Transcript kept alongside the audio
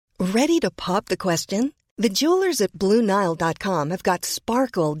Ready to pop the question? The jewelers at BlueNile.com have got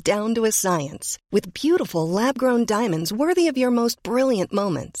sparkle down to a science with beautiful lab-grown diamonds worthy of your most brilliant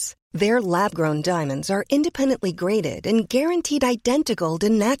moments. Their lab-grown diamonds are independently graded and guaranteed identical to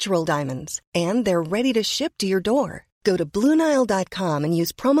natural diamonds, and they're ready to ship to your door. Go to BlueNile.com and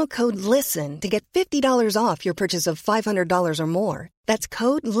use promo code LISTEN to get $50 off your purchase of $500 or more. That's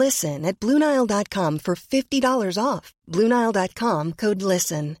code LISTEN at BlueNile.com for $50 off. BlueNile.com, code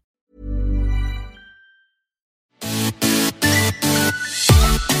LISTEN.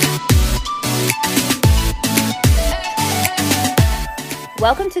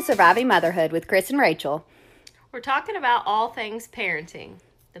 Welcome to Surviving Motherhood with Chris and Rachel. We're talking about all things parenting,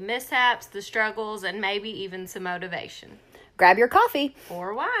 the mishaps, the struggles, and maybe even some motivation. Grab your coffee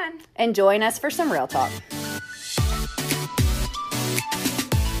Or wine. and join us for some real talk.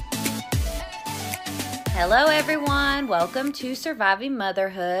 Hello, everyone. Welcome to Surviving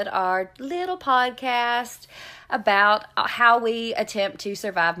Motherhood, our little podcast about how we attempt to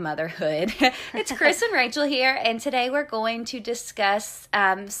survive motherhood. It's Chris and Rachel here, and today we're going to discuss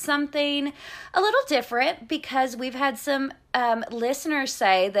something a little different because we've had some listeners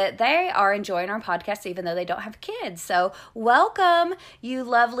say that they are enjoying our podcast even though they don't have kids. So welcome, you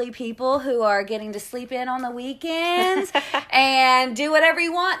lovely people who are getting to sleep in on the weekends and do whatever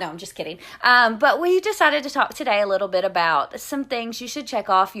you want. No, I'm just kidding. But we decided to talk today a little bit about some things you should check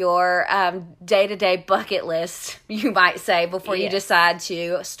off your day-to-day bucket list, you might say, before you decide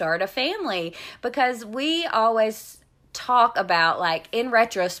to start a family. Because we always talk about, like, in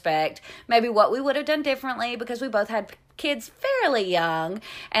retrospect, maybe what we would have done differently because we both had kids fairly young,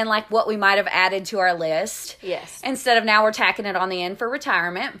 and like what we might have added to our list. Yes. Instead of now we're tacking it on the end for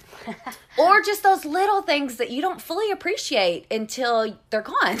retirement. Or just those little things that you don't fully appreciate until they're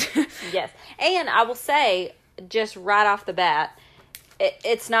gone. Yes. And I will say, just right off the bat,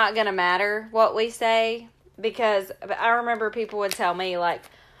 it's not going to matter what we say, because I remember people would tell me, like,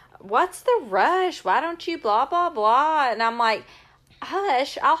 what's the rush? Why don't you blah, blah, blah? And I'm like,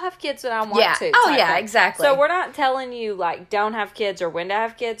 hush, I'll have kids when I want to. Oh, yeah, exactly. So we're not telling you, like, don't have kids or when to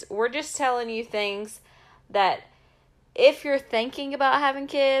have kids. We're just telling you things that if you're thinking about having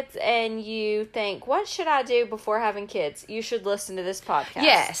kids and you think, what should I do before having kids? You should listen to this podcast.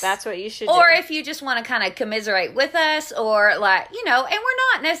 Yes. That's what you should do. Or if you just want to kind of commiserate with us, or like, you know, and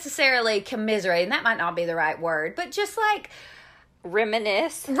we're not necessarily commiserating. That might not be the right word, but just like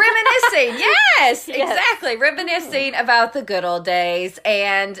reminiscing. Yes, exactly. Reminiscing about the good old days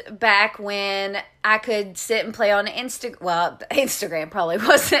and back when I could sit and play on Instagram. Well, Instagram probably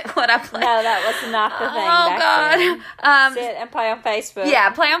wasn't what I played. No, that was not the thing. Oh, God. Sit and play on Facebook. Yeah,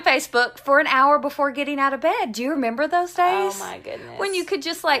 play on Facebook for an hour before getting out of bed. Do you remember those days? Oh, my goodness. When you could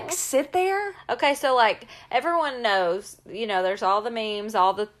just, like, sit there? Okay, so, like, everyone knows, you know, there's all the memes,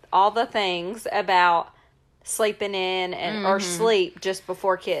 all the things about sleeping in and or sleep just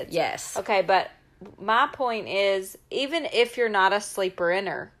before kids. Yes. Okay, but my point is, even if you're not a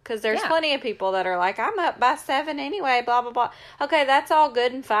sleeper-inner, because there's plenty of people that are like, I'm up by 7 anyway, blah, blah, blah. Okay, that's all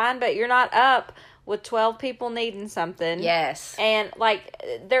good and fine, but you're not up with 12 people needing something. Yes. And, like,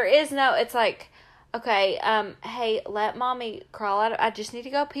 there is no, it's like, okay, hey, let mommy crawl out. I just need to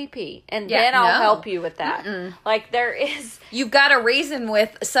go pee-pee. And then I'll help you with that. Like, there is. You've got to reason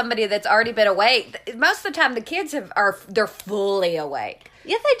with somebody that's already been awake. Most of the time, the kids they're fully awake.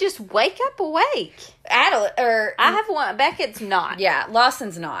 Yeah, they just wake up awake. I have one. Beckett's not. Yeah,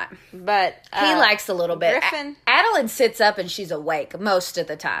 Lawson's not. But he likes a little bit. Griffin. Adeline sits up and she's awake most of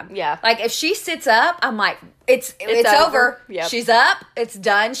the time. Yeah. Like, if she sits up, I'm like, it's over. Yep. She's up. It's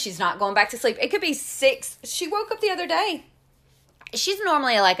done. She's not going back to sleep. It could be 6. She woke up the other day. She's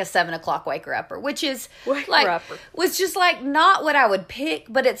normally like a 7 o'clock waker-upper, which is was just like not what I would pick,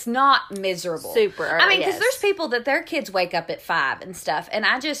 but it's not miserable. Super early, I mean, because there's people that their kids wake up at 5 and stuff, and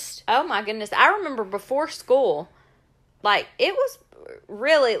I just... Oh, my goodness. I remember before school, like, it was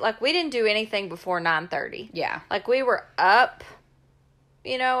really, like, we didn't do anything before 9:30. Yeah. Like, we were up,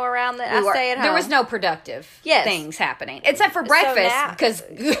 you know, around the... I stay at home. There was no productive things happening, except for breakfast, because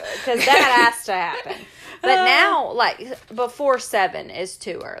that has to happen. But now, like, before 7 is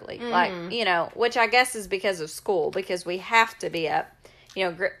too early. Like, you know, which I guess is because of school, because we have to be up. You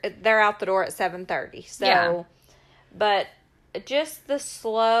know, they're out the door at 7:30. So, but just the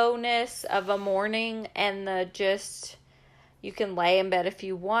slowness of a morning and the just... You can lay in bed if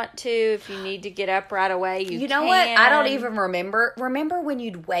you want to. If you need to get up right away, you know what? I don't even remember. Remember when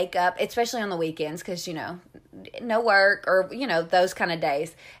you'd wake up, especially on the weekends, because, you know, no work or, those kind of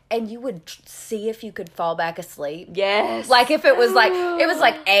days. And you would see if you could fall back asleep. Yes. Like if it was like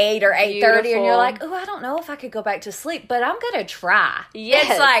 8 or 8:30 and you're like, I don't know if I could go back to sleep, but I'm going to try. Yes.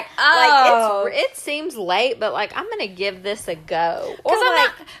 It's like, it seems late, but like I'm going to give this a go. Because I'm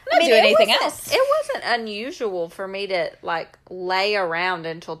not doing anything else. It wasn't unusual for me to like lay around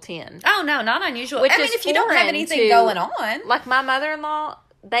until 10. Oh, no, not unusual. Which I mean, is if you don't have anything going on. Like my mother-in-law,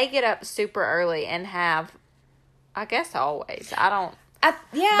 they get up super early and have, I guess always.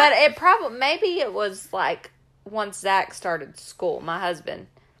 Yeah. But maybe it was like once Zach started school, my husband,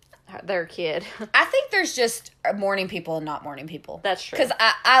 their kid. I think there's just morning people and not morning people. That's true. Because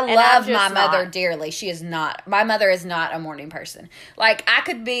I love my mother dearly. She is not. My mother is not a morning person. Like, I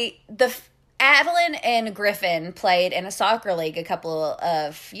could be Adeline and Griffin played in a soccer league a couple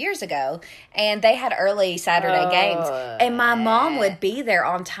of years ago, and they had early Saturday games, and my mom would be there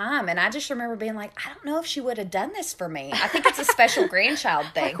on time, and I just remember being like, I don't know if she would have done this for me. I think it's a special grandchild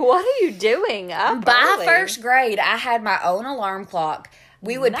thing. Like, what are you doing up By early? first grade, I had my own alarm clock.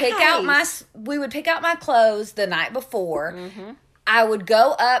 We would pick out my clothes the night before. Mm-hmm. I would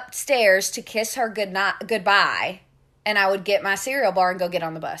go upstairs to kiss her goodbye, and I would get my cereal bar and go get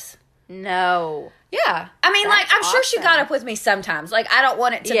on the bus. No. Yeah. I mean, That's I'm sure she awesome. got up with me sometimes. Like, I don't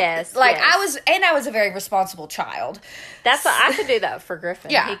want it to... Yes, Like, yes. I was a very responsible child. I could do that for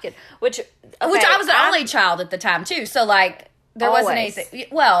Griffin. Yeah. He could, which I was the only child at the time, too. So, like, there wasn't Always. anything...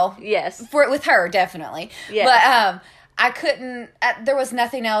 Well, yes. with her, definitely. Yes. But I couldn't... there was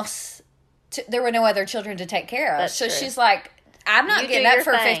nothing else... there were no other children to take care of. That's so true. she's like... I'm not You getting do up your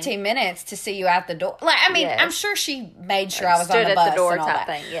for thing. 15 minutes to see you out the door. Like, I mean, Yes. I'm sure she made sure I was on Stood the at bus the door and all type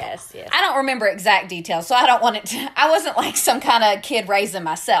that. thing. Yes, yes. I don't remember exact details, so I don't want it to... I wasn't like some kind of kid raising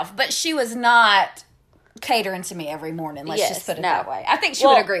myself, but she was not catering to me every morning. Let's just put it that way. I think she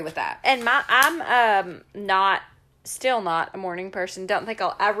would agree with that. And I'm still not a morning person. Don't think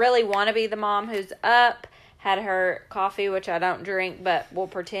I really want to be the mom who's up, had her coffee, which I don't drink, but we'll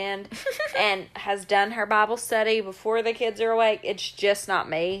pretend, and has done her Bible study before the kids are awake. It's just not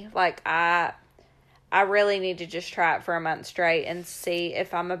me. Like, I really need to just try it for a month straight and see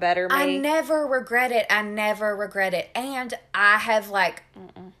if I'm a better me. I never regret it. And I have like,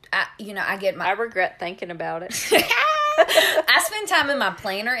 I get my... I regret thinking about it. I spend time in my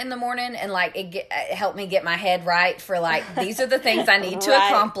planner in the morning, and like it helped me get my head right for like, these are the things I need to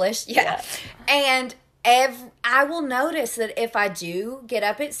Right. accomplish. Yeah. And I will notice that if I do get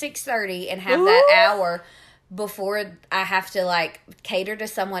up at 6:30 and have that hour before I have to like cater to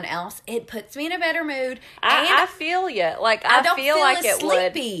someone else, it puts me in a better mood. I feel you. Like, I don't feel feel like as it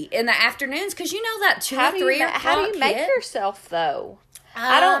would. sleepy in the afternoons, because that 2 How or do 3 you, o'clock how do you make hit. yourself though?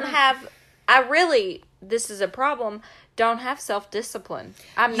 This is a problem, don't have self-discipline.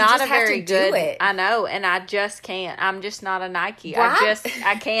 I'm not just a have very to do good, it. I know, and I just can't. I'm just not a Nike. Right?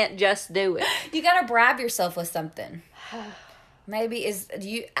 I can't just do it. You got to bribe yourself with something. Maybe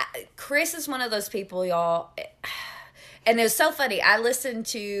Chris is one of those people, y'all. And it was so funny. I listened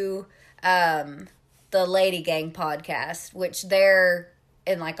to the Lady Gang podcast, which they're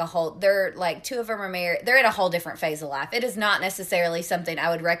in like they're like, 2 of them are married. They're in a whole different phase of life. It is not necessarily something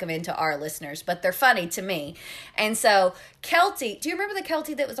I would recommend to our listeners, but they're funny to me. And so Kelty, do you remember the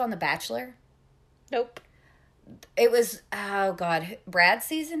Kelty that was on The Bachelor? Nope. It was, oh God, Brad's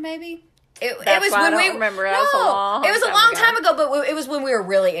season maybe? It That's was why when I we don't remember. It was a long it was a time long ago. time ago, but it was when we were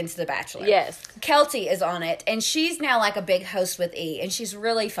really into The Bachelor. Yes. Kelty is on it, and she's now like a big host with E, and she's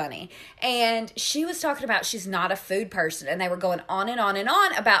really funny. And she was talking about she's not a food person, and they were going on and on and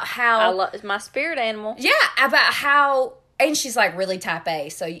on about how I love my spirit animal. yeah, about how, and she's like really type A,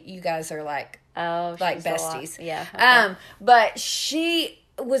 so you guys are like Like besties. Yeah. Okay. But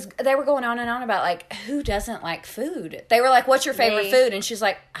they were going on and on about like, who doesn't like food? They were like, what's your favorite Me. food? And she's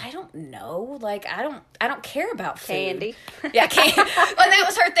like, I don't know. Like, I don't care about food. Candy. Yeah, candy. Well, that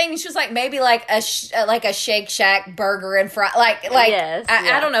was her thing. She was like, maybe like a Shake Shack burger and fry, Yes,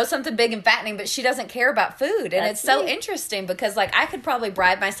 I don't know, something big and fattening, but she doesn't care about food. And That's it's so me. interesting because like I could probably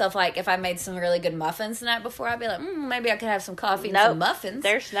bribe myself, like if I made some really good muffins the night before, I'd be like, maybe I could have some coffee and some muffins.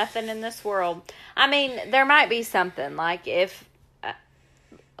 There's nothing in this world. I mean, there might be something like if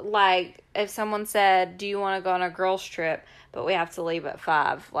someone said, do you want to go on a girls trip, but we have to leave at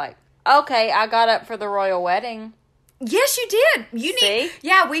 5? Like, okay, I got up for the royal wedding. Yes, you did. See?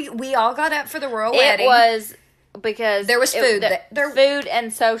 Yeah, we all got up for the royal wedding. It was because There was food. Food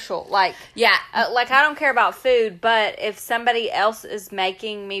and social. Like, Yeah. like I don't care about food, but if somebody else is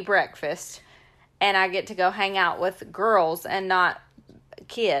making me breakfast and I get to go hang out with girls and not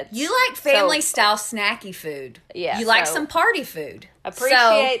kids. You like family style snacky food. Yeah, You like so- some party food.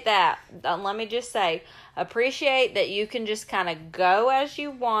 Appreciate that. Let me just say, appreciate that you can just kind of go as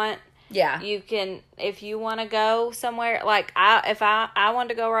you want. Yeah. You can, if you want to go somewhere, like if I wanted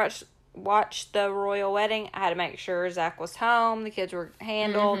to go watch the royal wedding, I had to make sure Zach was home, the kids were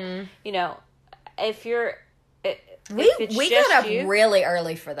handled. You know, if you're, we got up really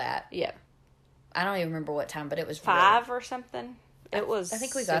early for that. Yeah. I don't even remember what time, but it was 5 or something. It was. I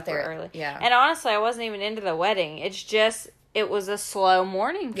think we got there early. Yeah. And honestly, I wasn't even into the wedding. It's just it was a slow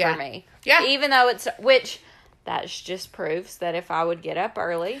morning for me. Yeah. Even though that just proves that if I would get up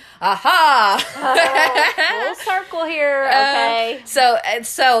early. Aha! Full circle here. Okay.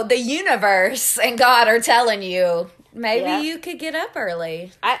 So the universe and God are telling you maybe you could get up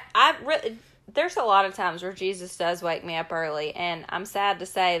early. There's a lot of times where Jesus does wake me up early, and I'm sad to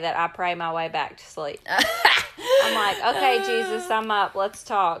say that I pray my way back to sleep. I'm like, okay, Jesus, I'm up. Let's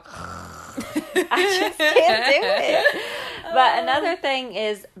talk. I just can't do it. But another thing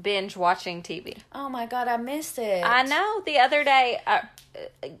is binge watching TV. Oh my God, I missed it. I know. The other day,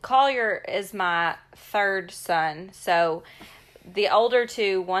 Collier is my third son. So the older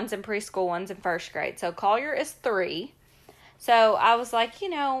two, one's in preschool, one's in first grade. So Collier is 3. So I was like,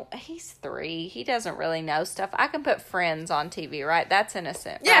 he's 3. He doesn't really know stuff. I can put Friends on TV, right? That's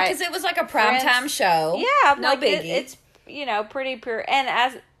innocent, yeah, right? because it was like a primetime show. Yeah, no biggie. It's pretty pure. And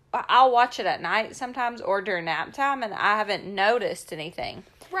as I'll watch it at night sometimes or during nap time, and I haven't noticed anything.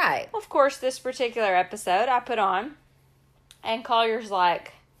 Right. Of course, this particular episode I put on, and Collier's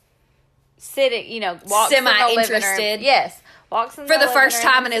like sitting, walks in the living room. Semi-interested. Yes. Walks in For the living first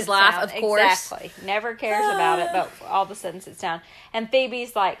room time and in his sits life, down. of course. Exactly. Never cares about it, but all of a sudden sits down. And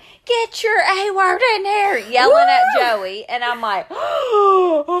Phoebe's like, get your A word in there, yelling at Joey. And I'm like,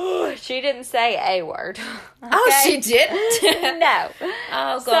 she didn't say A word. Okay? Oh, she didn't? No.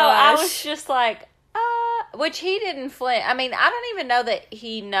 Oh, gosh. So I was just like, which he didn't flinch. I mean, I don't even know that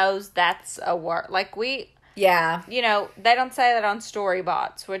he knows that's a word. Like, yeah. They don't say that on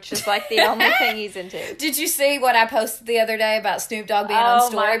Storybots, which is like the only thing he's into. Did you see what I posted the other day about Snoop Dogg being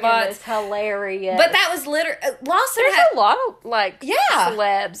on Storybots? Oh my goodness, hilarious. But that was literally Lawson. There's a lot of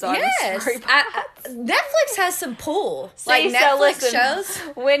celebs on Storybots. Netflix has some pull. See, like Netflix listen, shows.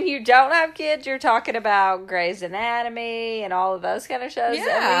 When you don't have kids, you're talking about Grey's Anatomy and all of those kind of shows.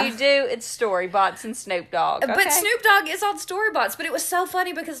 Yeah. And when you do, it's Storybots and Snoop Dogg. Okay? But Snoop Dogg is on Storybots. But it was so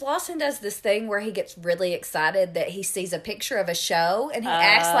funny because Lawson does this thing where he gets really excited that he sees a picture of a show and he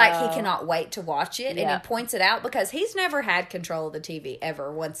acts like he cannot wait to watch it, and he points it out because he's never had control of the TV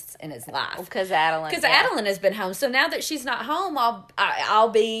ever once in his life. Because Adeline has been home. So now that she's not home, I'll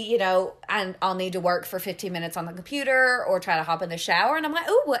be, I'll need to work for 15 minutes on the computer or try to hop in the shower, and I'm like,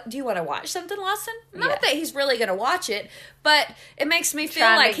 oh, what do you want to watch something, Lawson? Not that he's really going to watch it, but it makes me feel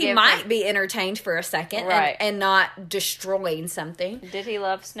like he might be entertained for a second, right, and not destroying something. Did he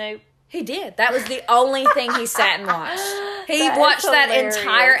love Snoop? He did. That was the only thing he sat and watched. He watched that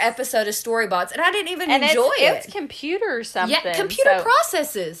entire episode of Storybots, and I didn't even enjoy it. It's computer something. Yeah, computer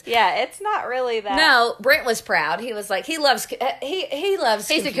processes. Yeah, it's not really that. No, Brent was proud. He was like, he loves He's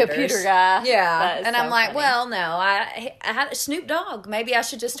computers. a computer guy. Yeah. And I'm like, funny. Well, no, I had Snoop Dogg. Maybe I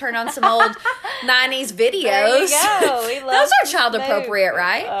should just turn on some old 90s videos. There you go. He loves Those are child appropriate,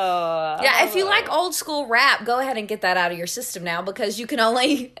 right? Oh. Yeah, if you like old school rap, go ahead and get that out of your system now because you can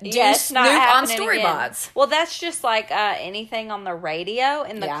only do Snoop on Storybots. Well, that's just like anything on the radio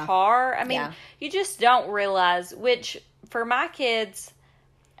in the car. I mean, you just don't realize, which for my kids,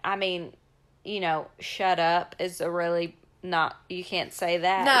 I mean, shut up is a really not, you can't say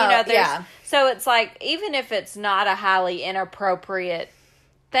that. No, So it's like, even if it's not a highly inappropriate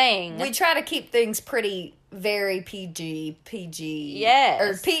thing. We try to keep things pretty very PG. Yes.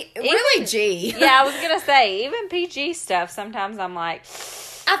 Or really G. Yeah, I was going to say, even PG stuff, sometimes I'm like,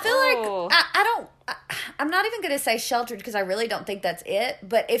 I feel like I'm not even going to say sheltered because I really don't think that's it.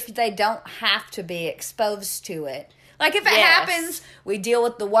 But if they don't have to be exposed to it, like if it happens, we deal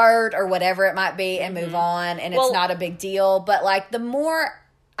with the word or whatever it might be and move on, and it's not a big deal. But like the more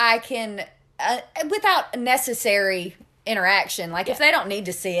I can, without necessary interaction, like if they don't need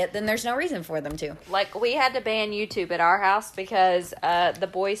to see it, then there's no reason for them to. Like we had to ban YouTube at our house because the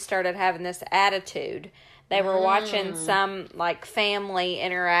boys started having this attitude. They were watching some, like, family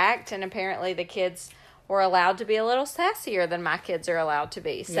interact, and apparently the kids were allowed to be a little sassier than my kids are allowed to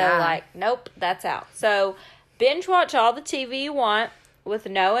be. So, like, nope, that's out. So, binge watch all the TV you want with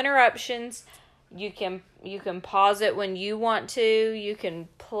no interruptions. You can pause it when you want to. You can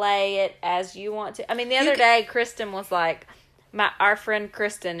play it as you want to. I mean, the other day, Kristen was like, our friend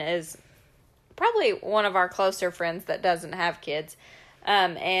Kristen is probably one of our closer friends that doesn't have kids,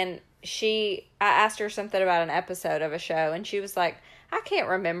 and I asked her something about an episode of a show, and she was like, I can't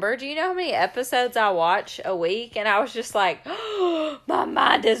remember. Do you know how many episodes I watch a week? And I was just like, oh, my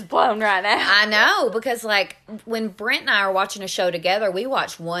mind is blown right now. I know, because like when Brent and I are watching a show together, we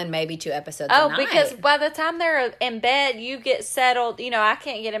watch 1, maybe 2 episodes a night. Because by the time they're in bed, you get settled. You know, I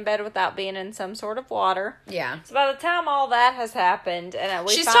can't get in bed without being in some sort of water. Yeah. So by the time all that has happened, and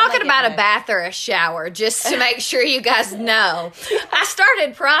she's talking about a bath or a shower, just to make sure you guys know. I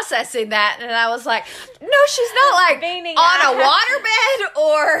started processing that, and I was like, no, she's not like Meaning on a waterbed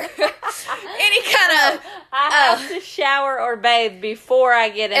or any kind of... I have to shower or bathe before I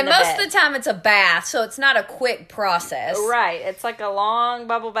get in and most of the time it's a bath, so it's not a quick process. Right. It's like a long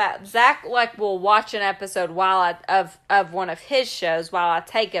bubble bath. Zach like will watch an episode while of one of his shows while I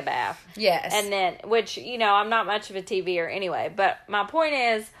take a bath. Yes. And then, which, you know, I'm not much of a TVer anyway, but my point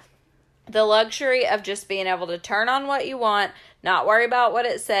is the luxury of just being able to turn on what you want, not worry about what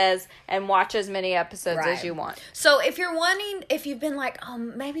it says, and watch as many episodes as you want. So if you've been like, oh,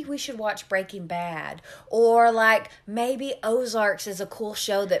 maybe we should watch Breaking Bad, or like maybe Ozarks is a cool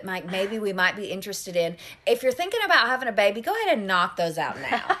show that maybe we might be interested in. If you're thinking about having a baby, go ahead and knock those out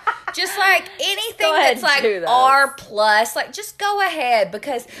now. Just like anything that's like R+, like just go ahead,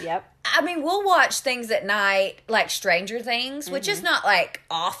 because I mean, we'll watch things at night, like Stranger Things, which is not like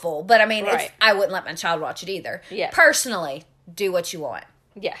awful, but I mean, I wouldn't let my child watch it either. Yeah. Personally, do what you want.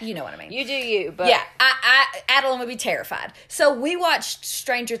 Yeah. You know what I mean. You do you, but... Yeah, Adeline would be terrified. So we watched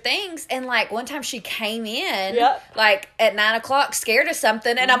Stranger Things, and like one time she came in, like at 9 o'clock, scared of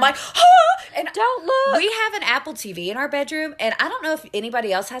something, and I'm like, ah! And don't look. We have an Apple TV in our bedroom, and I don't know if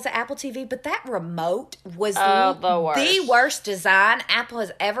anybody else has an Apple TV, but that remote was the worst design Apple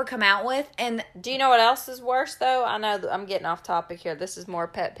has ever come out with. And do you know what else is worse, though? I know I'm getting off topic here. This is more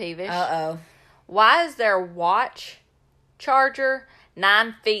pet peevish. Uh-oh. Why is their watch charger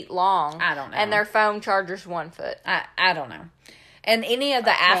 9 feet long? I don't know. And their phone charger's 1 foot. I don't know. And any of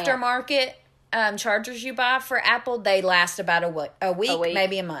the aftermarket chargers you buy for Apple, they last about a week,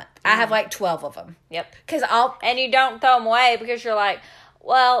 maybe a month. I have like 12 of them. Yep. And you don't throw them away because you're like,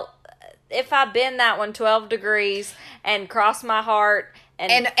 well, if I bend that one 12 degrees and cross my heart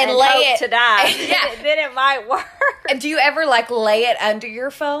and lay hope it to die, then it might work. And do you ever like lay it under your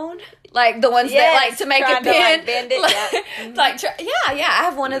phone? Like the ones that like to make it bend. To, like, bend it, I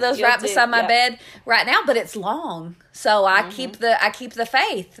have one of those right beside my bed right now, but it's long, so I keep the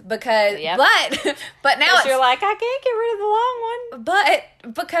faith because. But now you're like, I can't get rid of the long one.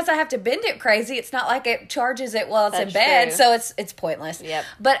 But because I have to bend it crazy, it's not like it charges it while it's in bed, true. so it's pointless. Yep.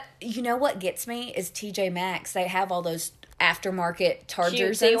 But you know what gets me is TJ Maxx. They have all those aftermarket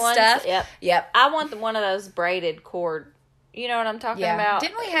chargers cutesy and ones. stuff. Yep. I want one of those braided cord. You know what I'm talking about?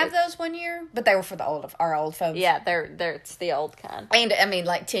 Didn't we have those one year? But they were for our old phones. Yeah, they're it's the old kind. And I mean,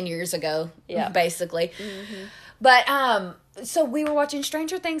 like 10 years ago, basically. Mm-hmm. But so we were watching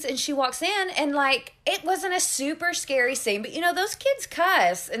Stranger Things, and she walks in, and like it wasn't a super scary scene, but you know those kids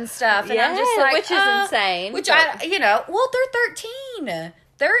cuss and stuff, and I'm just like, which is insane. Which they're 13.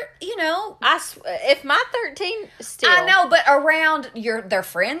 They're, you know... if my 13 still... I know, but around their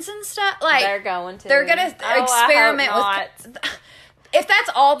friends and stuff, like... They're going to. They're going to experiment with... If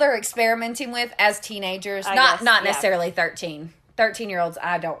that's all they're experimenting with as teenagers, not necessarily 13. 13-year-olds,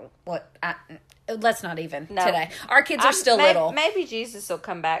 let's not even today. Our kids are still little. Maybe Jesus will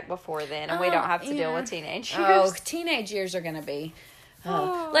come back before then, and we don't have to deal with teenage years. Oh, teenage years are going to be...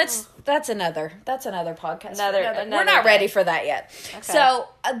 That's another podcast. We're not ready for that yet. Okay. So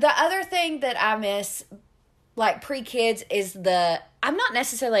the other thing that I miss, like pre-kids, is I'm not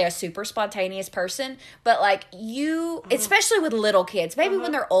necessarily a super spontaneous person, but like especially with little kids, maybe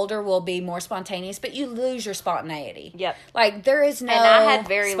when they're older we'll be more spontaneous, but you lose your spontaneity. Yep. Like there is no. And I had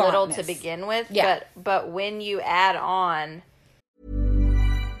very little to begin with. Yeah. But when you add on.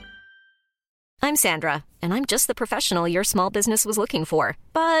 I'm Sandra, and I'm just the professional your small business was looking for.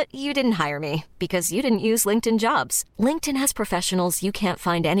 But you didn't hire me because you didn't use LinkedIn Jobs. LinkedIn has professionals you can't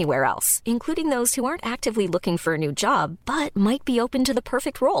find anywhere else, including those who aren't actively looking for a new job, but might be open to the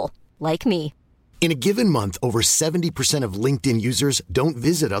perfect role, like me. In a given month, over 70% of LinkedIn users don't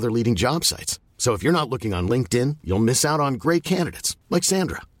visit other leading job sites. So if you're not looking on LinkedIn, you'll miss out on great candidates, like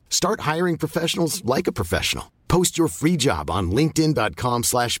Sandra. Start hiring professionals like a professional. Post your free job on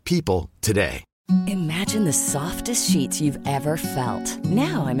linkedin.com/people today. Imagine the softest sheets you've ever felt.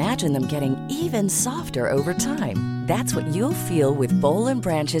 Now imagine them getting even softer over time. That's what you'll feel with Boll &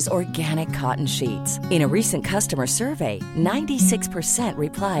 Branch's organic cotton sheets. In a recent customer survey, 96%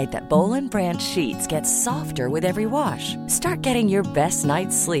 replied that Boll & Branch sheets get softer with every wash. Start getting your best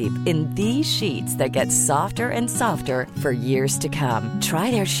night's sleep in these sheets that get softer and softer for years to come.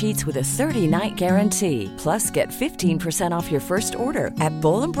 Try their sheets with a 30-night guarantee. Plus, get 15% off your first order at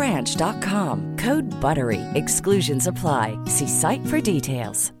bollandbranch.com. Code BUTTERY. Exclusions apply. See site for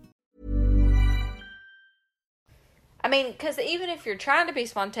details. I mean, because even if you're trying to be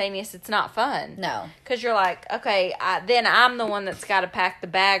spontaneous, it's not fun. No. Because you're like, okay, then I'm the one that's got to pack the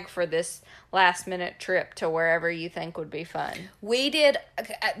bag for this last-minute trip to wherever you think would be fun. We did,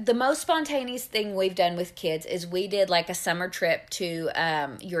 the most spontaneous thing we've done with kids is we did like a summer trip to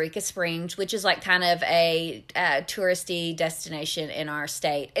Eureka Springs, which is like kind of a touristy destination in our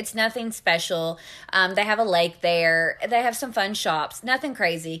state. It's nothing special. They have a lake there. They have some fun shops. Nothing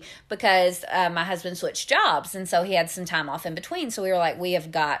crazy, because my husband switched jobs, and so he had some time off in between. So we were like, we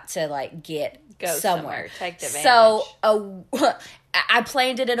have got to like go somewhere. Take the advantage. So I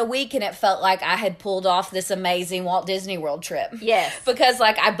planned it in a week, and it felt like I had pulled off this amazing Walt Disney World trip. Yes. Because,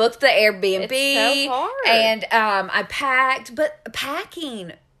 like, I booked the Airbnb. It's so hard. And I packed. But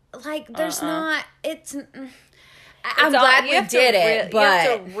packing, like, there's not... I'm glad we did it, but... You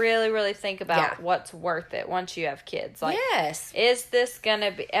have to really, really think about what's worth it once you have kids. Like, yes. Is this going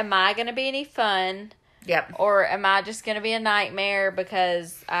to be... Am I going to be any fun? Yep. Or am I just going to be a nightmare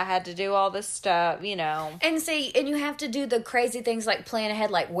because I had to do all this stuff, you know? And you have to do the crazy things like plan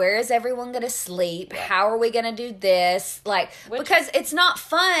ahead, like where is everyone going to sleep? How are we going to do this? Like, because it's not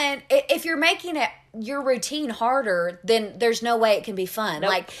fun. If you're making it your routine harder, then there's no way it can be fun. Nope.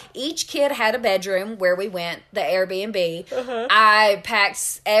 Like, each kid had a bedroom where we went, the Airbnb. Uh-huh. I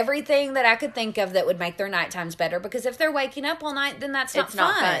packed everything that I could think of that would make their night times better, because if they're waking up all night, then that's not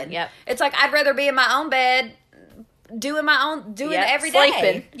fun. Yep. It's like, I'd rather be in my own bed doing every day.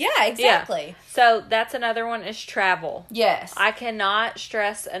 Sleeping. Yeah, exactly. Yeah. So that's another one, is travel. Yes. I cannot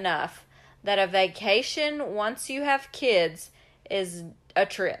stress enough that a vacation, once you have kids, is a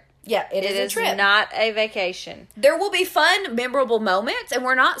trip. Yeah, it is a trip. It is not a vacation. There will be fun, memorable moments, and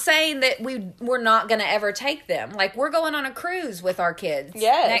we're not saying that we're not going to ever take them. Like, we're going on a cruise with our kids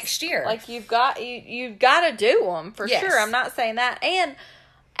next year. Like, you've got to do them for sure. I'm not saying that. And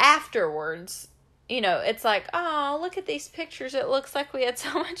afterwards, you know, it's like, oh, look at these pictures. It looks like we had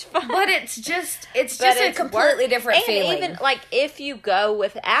so much fun. But it's just a completely different feeling. And even, like, if you go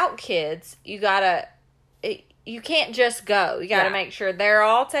without kids, you can't just go. You got to make sure they're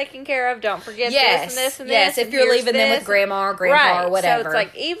all taken care of. Don't forget this and this and this. Yes, if you're leaving them with grandma or grandpa or whatever. So it's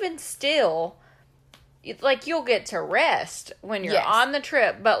like, even still, like, you'll get to rest when you're on the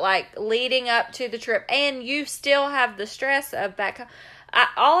trip, but like leading up to the trip, and you still have the stress of back home.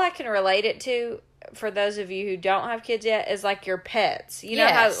 All I can relate it to, for those of you who don't have kids yet, is like your pets. You know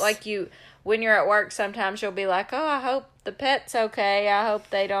how, like, when you're at work, sometimes you'll be like, oh, I hope the pet's okay. I hope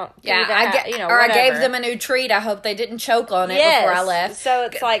they don't do that. Whatever. I gave them a new treat. I hope they didn't choke on it before I left. So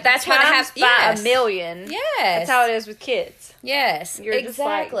it's like, that's what happens by a million. Yes. That's how it is with kids. Yes, you're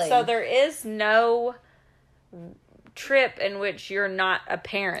exactly. So there is no trip in which you're not a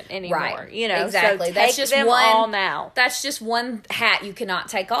parent anymore. Right. You know, exactly. So that's just them all now. That's just one hat you cannot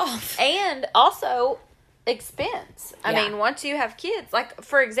take off. And also expense. I mean, once you have kids, like,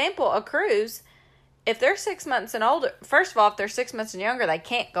 for example, a cruise, if they're 6 months and older, first of all, if they're 6 months and younger, they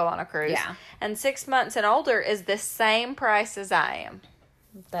can't go on a cruise. Yeah. And 6 months and older is the same price as I am.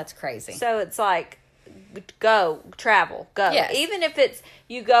 That's crazy. So it's like, travel. Yes. Even if it's,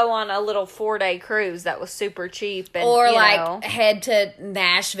 you go on a little 4-day cruise that was super cheap. And, or head to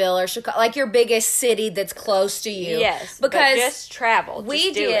Nashville or Chicago, like your biggest city that's close to you. Yes. Because just travel.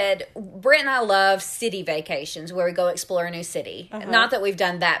 Brent and I love city vacations where we go explore a new city. Uh-huh. Not that we've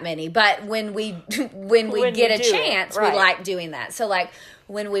done that many, but when we get a chance, we like doing that. So like,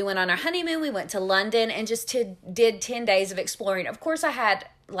 when we went on our honeymoon, we went to London and just did 10 days of exploring. Of course, I had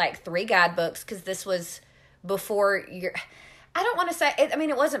like 3 guidebooks, because this was before I don't want to say,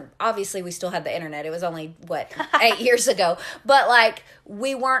 it wasn't, obviously we still had the internet. It was only, 8 years ago. But like,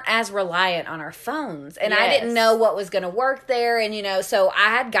 we weren't as reliant on our phones. And I didn't know what was going to work there. And, so I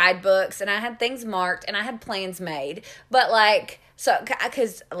had guidebooks and I had things marked and I had plans made. But like, So,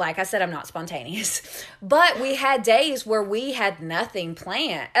 because like I said, I'm not spontaneous, but we had days where we had nothing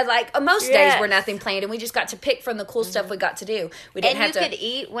planned. Like most days were nothing planned, and we just got to pick from the cool stuff we got to do. We didn't have to. And you could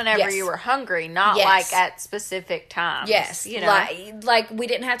eat whenever you were hungry, not like at specific times. Yes, you know, like we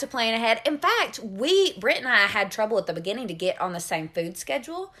didn't have to plan ahead. In fact, Britt and I had trouble at the beginning to get on the same food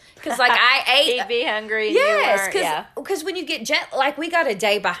schedule because like I ate. He'd be hungry. Yes, because when you get we got a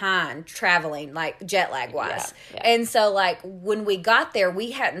day behind traveling, like jet lag wise, and so like when we got there,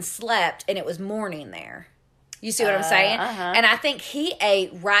 we hadn't slept, and it was morning there. You see what I'm saying? And I think he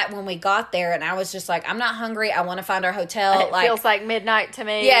ate right when we got there, and I was just like, I'm not hungry. I want to find our hotel. It feels like midnight to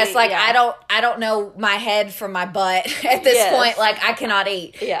me. Yes, I don't know my head from my butt at this point. Like I cannot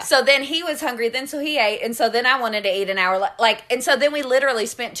eat. Yeah. So then he was hungry. Then so he ate, and so then I wanted to eat an hour. And so then we literally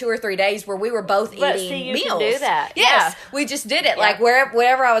spent 2 or 3 days where we were both eating meals. Can do that. Yes, we just did it. Like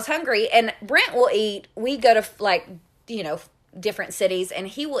wherever I was hungry, and Brent will eat. We go to different cities, and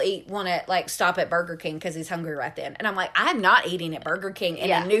he will want to stop at Burger King because he's hungry right then. And I'm like, I'm not eating at Burger King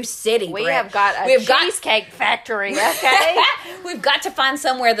in a new city. We have got a cheesecake factory. Okay, we've got to find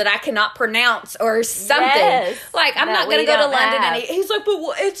somewhere that I cannot pronounce or something. Yes, I'm not going to go to London and eat. He's like, but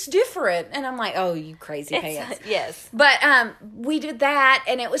it's different. And I'm like, oh, you crazy pants. Yes, but we did that,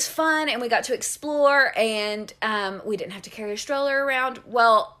 and it was fun, and we got to explore, and we didn't have to carry a stroller around.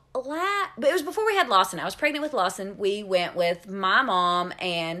 Well. But it was before we had Lawson. I was pregnant with Lawson. We went with my mom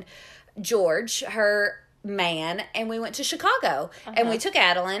and George, her man, and we went to Chicago. And we took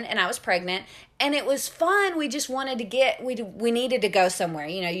Adeline, and I was pregnant. And it was fun. We just wanted to we needed to go somewhere.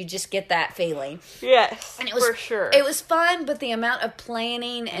 You just get that feeling. Yes, and it was, for sure. It was fun, but the amount of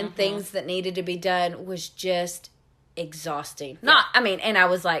planning and things that needed to be done was just exhausting. And I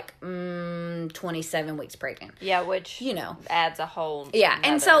was like 27 weeks pregnant. Yeah, which adds a whole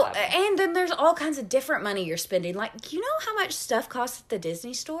and so level. And then there's all kinds of different money you're spending. Like, you know how much stuff costs at the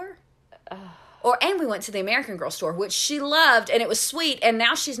Disney store? And we went to the American Girl store, which she loved, and it was sweet. And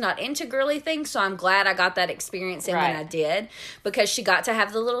now she's not into girly things, so I'm glad I got that experience in when I did, because she got to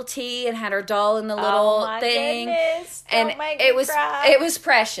have the little tea and had her doll in the little thing. Goodness. And it was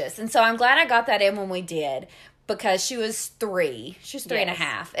precious. And so I'm glad I got that in when we did. Because she was 3. She was 3 and a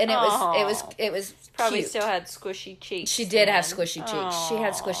half. And it was probably cute. Still had squishy cheeks. She did have squishy cheeks. She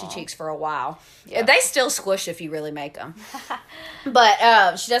had squishy cheeks for a while. Yep. They still squish if you really make them.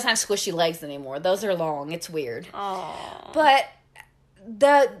 But she doesn't have squishy legs anymore. Those are long. It's weird. Aww. But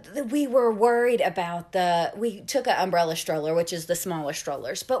we were worried about we took an umbrella stroller, which is the smaller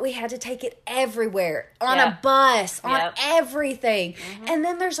strollers, but we had to take it everywhere on a bus, on everything. And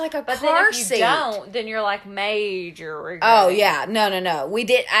then there's like a car seat. But then if you don't, then you're like major regret. Oh yeah, no.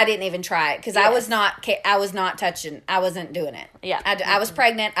 I didn't even try it because I was not touching. I wasn't doing it. Yeah, I was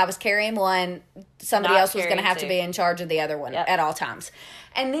pregnant. I was carrying one. Somebody else was going to have to be in charge of the other one at all times.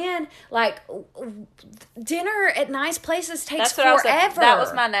 And then, dinner at nice places takes forever. That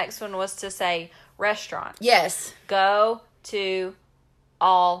was my next one, was to say restaurants. Yes. Go to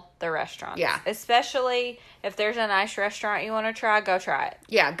all the restaurants. Yeah. Especially if there's a nice restaurant you want to try, go try it.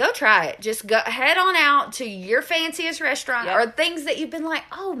 Yeah, go try it. Just go head on out to your fanciest restaurant or things that you've been like,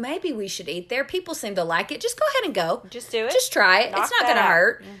 oh, maybe we should eat there. People seem to like it. Just go ahead and go. Just do it. Just try it. It's not going to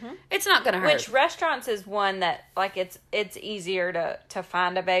hurt. It's not going to hurt. Which restaurants is one that, it's easier to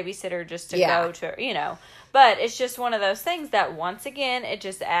find a babysitter just to go to, But it's just one of those things that, once again, it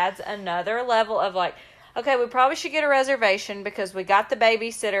just adds another level of okay, we probably should get a reservation because we got the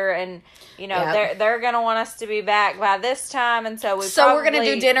babysitter, and they're going to want us to be back by this time, and so we're going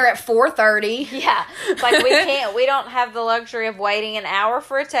to do dinner at 4:30. Yeah, we don't have the luxury of waiting an hour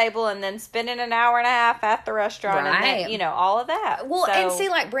for a table and then spending an hour and a half at the restaurant, and then, all of that. Well, and see,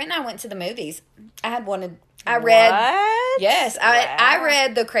 Brent and I went to the movies. I read. What? Yes, I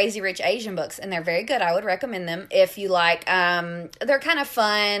read the Crazy Rich Asian books, and they're very good. I would recommend them if you like. They're kind of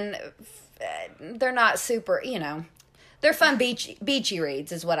fun. They're not super, they're fun beachy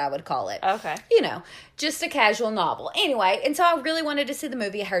reads is what I would call it. Okay. Just a casual novel. Anyway, and so I really wanted to see the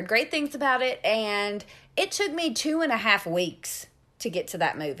movie. I heard great things about it, and it took me 2.5 weeks to get to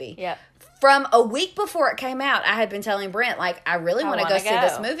that movie. Yep. From a week before it came out, I had been telling Brent, I really want to go see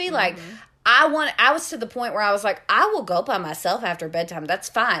this movie. I was to the point where I was like, I will go by myself after bedtime. That's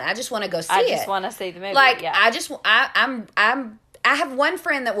fine. I just want to go see it. I just want to see the movie. I have one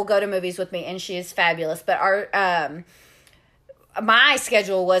friend that will go to movies with me, and she is fabulous. But my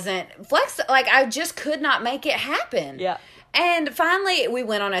schedule wasn't flexible. I just could not make it happen. Yeah. And finally, we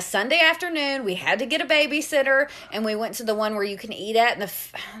went on a Sunday afternoon. We had to get a babysitter, and we went to the one where you can eat at, and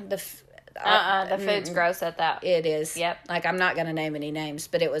The food's gross at that. It is. Yep. Like, I'm not going to name any names,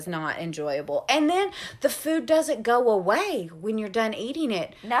 but it was not enjoyable. And then the food doesn't go away when you're done eating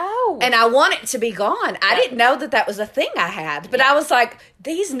it. No. And I want it to be gone. I didn't know that was a thing I had. But I was like,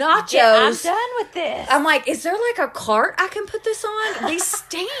 these nachos. Yeah, I'm done with this. I'm like, is there like a cart I can put this on? These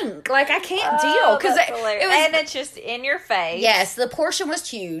stink. Like, I can't deal. Because it was, and it's just in your face. Yes, the portion was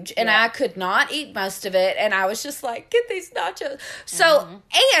huge, and I could not eat most of it, and I was just like, get these nachos. So,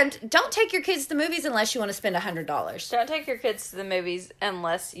 and don't take your kids to the movies unless you want to spend $100. Don't take your kids to the movies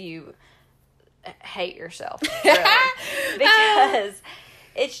unless you hate yourself. Really. Because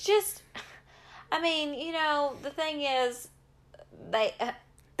it's just, I mean, you know, the thing is, they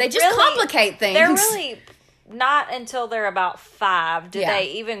just really complicate things. They're really not until they're about 5 do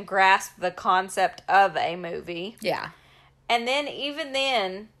they even grasp the concept of a movie. Yeah. And then, even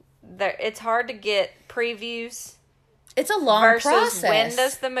then, it's hard to get previews. It's a long versus process. When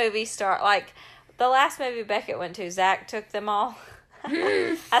does the movie start? Like, the last movie Beckett went to, Zach took them all.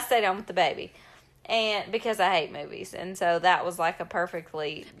 I stayed home with the baby. And because I hate movies. And so that was like a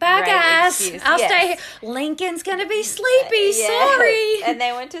perfectly Bye, great guys. excuse. I'll stay here. Lincoln's going to be sleepy. Sorry. And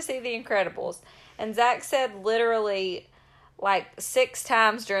they went to see The Incredibles. And Zach said literally like 6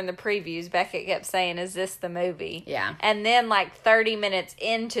 times during the previews, Beckett kept saying, is this the movie? Yeah. And then like 30 minutes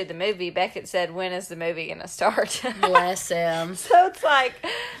into the movie, Beckett said, when is the movie going to start? Bless him. So it's like,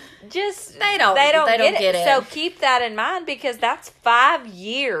 just They don't get it. So keep that in mind, because that's 5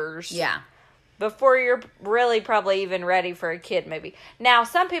 years. Yeah. Before you're really probably even ready for a kid movie. Now,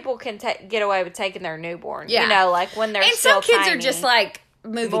 some people can get away with taking their newborn. Yeah. You know, like when they're and still some kids tiny. are just like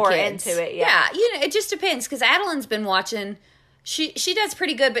movie More kids. into it, yeah. Yeah, you know, it just depends, because Adeline's been watching. She does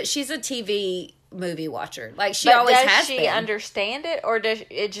pretty good, but she's a TV movie watcher. Like, she always has been. Does she understand it, or does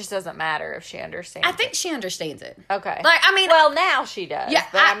it just doesn't matter if she understands I think she understands it. Okay. Like, I mean... Well, now she does. Yeah,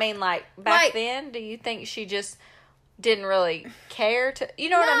 But I mean, like, back then, do you think she just didn't really care to... You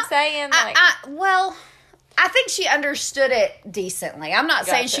know what I'm saying? Like, well... I think she understood it decently. I'm not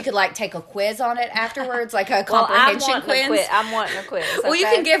saying she could, like, take a quiz on it afterwards, like a comprehension quiz. I'm wanting a quiz. Well, you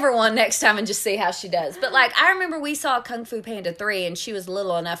okay? can give her one next time and just see how she does. But, like, I remember we saw Kung Fu Panda 3, and she was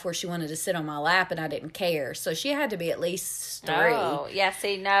little enough where she wanted to sit on my lap, and I didn't care. So she had to be at least 3. Oh, yeah,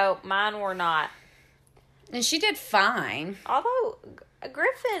 see, no, mine were not. And she did fine. Although,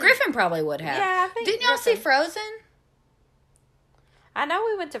 Griffin... Griffin probably would have. Yeah, I think Didn't y'all see Frozen? I know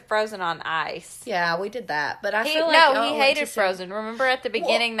we went to Frozen on Ice. Yeah, we did that. But I feel like y'all he went hated to see- Frozen. Remember at the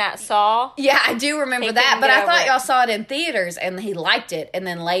beginning that Saw? Yeah, I do remember He that. couldn't But get I thought over it. y'all saw it in theaters and he liked it and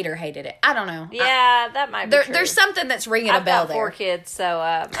then later hated it. I don't know. Yeah, that might be true. There's something that's ringing a I've bell got 4 there. kids, so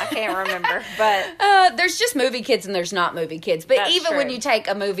I can't remember. But There's just movie kids and there's not movie kids. But That's even when true. you take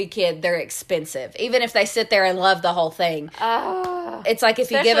a movie kid, they're expensive. Even if they sit there and love the whole thing. It's like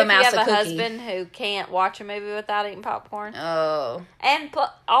if you give a mouse if you have a a cookie. husband who can't watch a movie without eating popcorn. Oh. And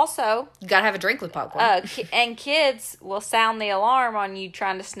also, You gotta have a drink with popcorn. and kids will sound the alarm on you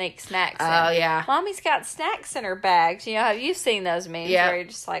trying to sneak snacks in. Oh, yeah. Mommy's got snacks in her bags. You know, have you seen those memes where you're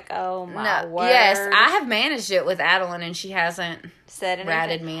just like, oh my word. Yes, I have managed it with Adeline and she hasn't said anything.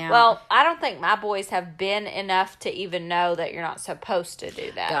 ratted me out. Well, I don't think my boys have been enough to even know that you're not supposed to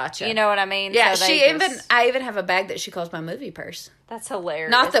do that. Gotcha. You know what I mean? Yeah, So they I even have a bag that she calls my movie purse. That's hilarious.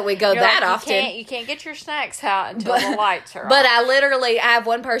 Not that we go You're that like, often. You can't get your snacks out until the lights are But off. I have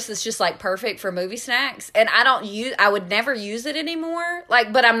one purse that's just like perfect for movie snacks, and I would never use it anymore.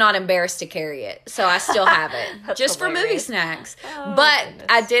 Like, but I'm not embarrassed to carry it, so I still have it just for movie hilarious. snacks. Oh, but goodness.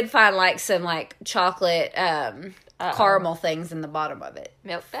 I did find like some like chocolate caramel things in the bottom of it.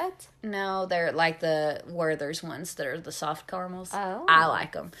 Milk duds? No, they're like the Werther's ones that are the soft caramels. Oh. I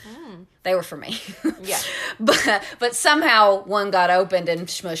like them. They were for me. Yeah. But somehow one got opened and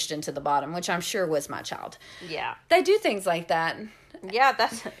smushed into the bottom, which I'm sure was my child. Yeah. They do things like that. Yeah,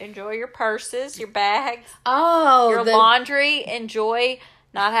 enjoy your purses, your bags, Oh, your laundry. Enjoy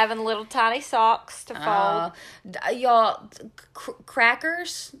not having little tiny socks to fold. Y'all,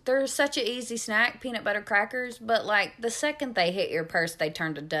 crackers, they're such an easy snack, peanut butter crackers, but like the second they hit your purse, they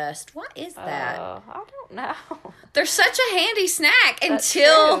turn to dust. What is that? I don't know. They're such a handy snack That's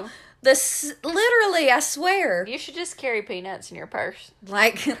until true. literally, I swear, You should just carry peanuts in your purse.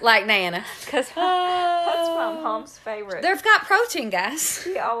 like Nana. Because that's my mom's favorite. They've got protein, guys.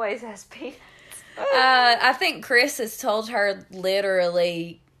 She always has peanuts. I think Chris has told her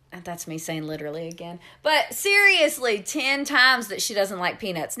literally, that's me saying literally again, but seriously 10 times that she doesn't like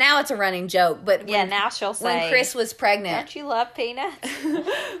peanuts. Now it's a running joke, but Now she'll say, when Chris was pregnant, don't you love peanuts?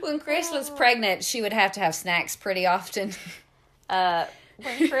 when Chris was pregnant, she would have to have snacks pretty often.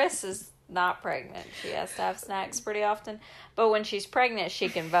 When Chris is not pregnant, she has to have snacks pretty often. But when she's pregnant, she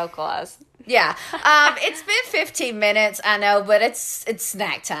can vocalize. Yeah. It's been 15 minutes, I know, but it's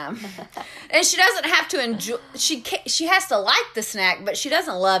snack time. And she doesn't have to enjoy, she has to like the snack, but she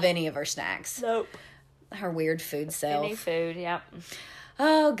doesn't love any of her snacks. Nope. Her weird food self. Any food, yep.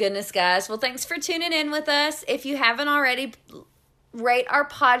 Oh, goodness, guys. Well, thanks for tuning in with us. If you haven't already, rate our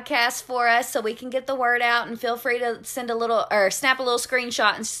podcast for us so we can get the word out, and feel free to send a little or snap a little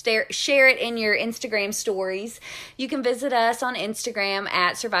screenshot and share it in your Instagram stories. You can visit us on Instagram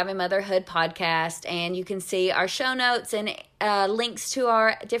at Surviving Motherhood Podcast, and you can see our show notes and links to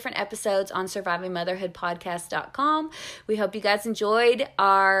our different episodes on survivingmotherhoodpodcast.com. We hope you guys enjoyed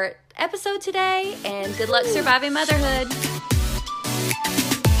our episode today, and good luck surviving motherhood.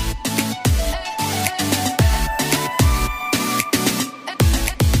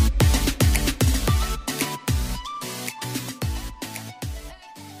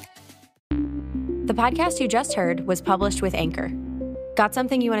 The podcast you just heard was published with Anchor. Got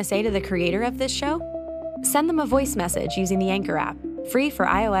something you want to say to the creator of this show? Send them a voice message using the Anchor app, free for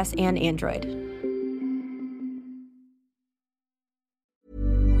iOS and Android.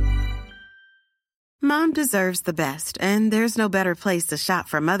 Mom deserves the best, and there's no better place to shop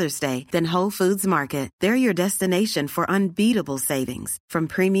for Mother's Day than Whole Foods Market. They're your destination for unbeatable savings, from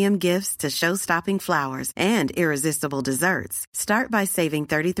premium gifts to show-stopping flowers and irresistible desserts. Start by saving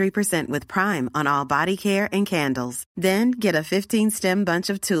 33% with Prime on all body care and candles. Then get a 15-stem bunch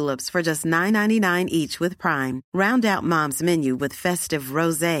of tulips for just $9.99 each with Prime. Round out Mom's menu with festive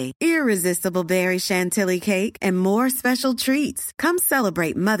rosé, irresistible berry chantilly cake, and more special treats. Come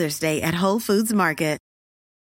celebrate Mother's Day at Whole Foods Market.